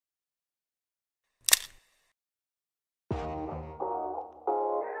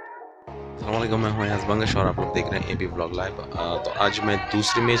अस्सलामुअलैकुम, मैं हूँ अयाज बंगश और आप लोग देख रहे हैं एबी व्लॉग लाइव। तो आज मैं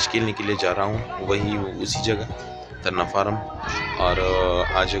दूसरी मैच खेलने के लिए जा रहा हूँ, वही उसी जगह तरनब फार्म। और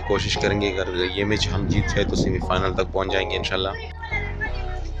आज कोशिश करेंगे अगर ये मैच हम जीत गए तो सेमीफाइनल तक पहुँच जाएंगे इंशाल्लाह।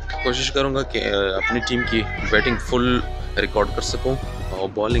 कोशिश करूँगा कि अपनी टीम की बैटिंग फुल रिकॉर्ड कर सकूँ,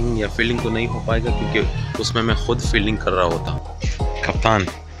 और बॉलिंग या फील्डिंग तो नहीं हो पाएगा क्योंकि उसमें मैं खुद फील्डिंग कर रहा होता हूँ। कप्तान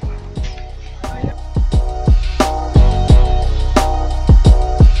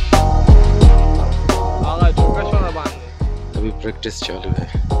अभी प्रैक्टिस चालू है।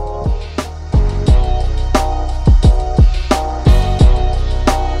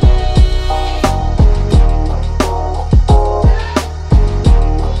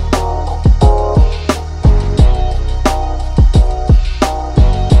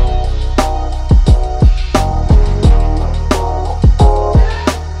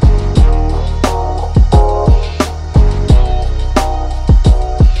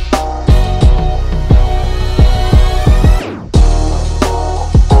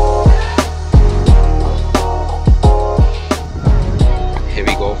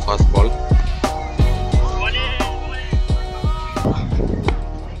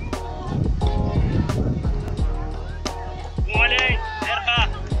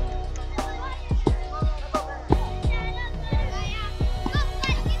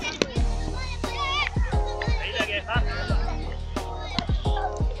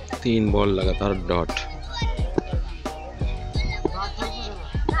 तीन बॉल लगातार डॉट।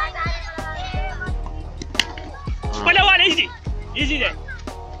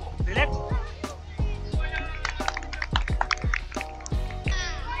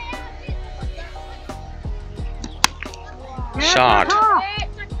 शॉट,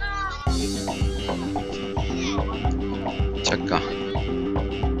 छक्का।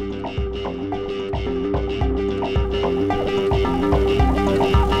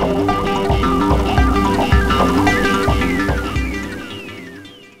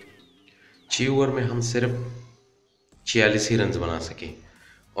 छह ओवर में हम सिर्फ 46 ही रन बना सके,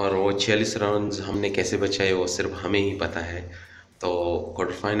 और वो 46 रन हमने कैसे बचाए वो सिर्फ हमें ही पता है। तो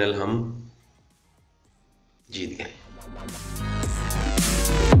क्वार्टर फाइनल हम जीत गए।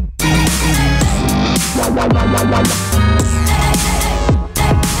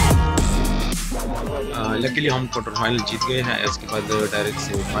 लकीली हम क्वार्टर फाइनल जीत गए हैं। इसके बाद डायरेक्ट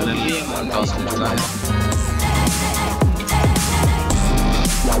सेमीफाइनल टॉस हो चुका है।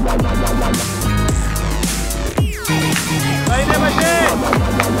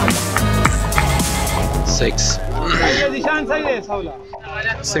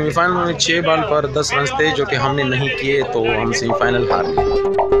 सेमीफाइनल में 6 बॉल पर 10 रन थे जो कि हमने नहीं किए, तो हम सेमीफाइनल हार गए।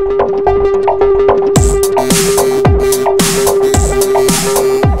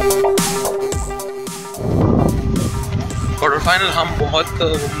 क्वार्टर फाइनल हम बहुत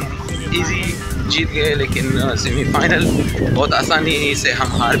इजी जीत गए, लेकिन सेमीफाइनल बहुत आसानी से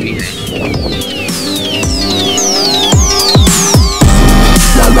हम हार भी गए।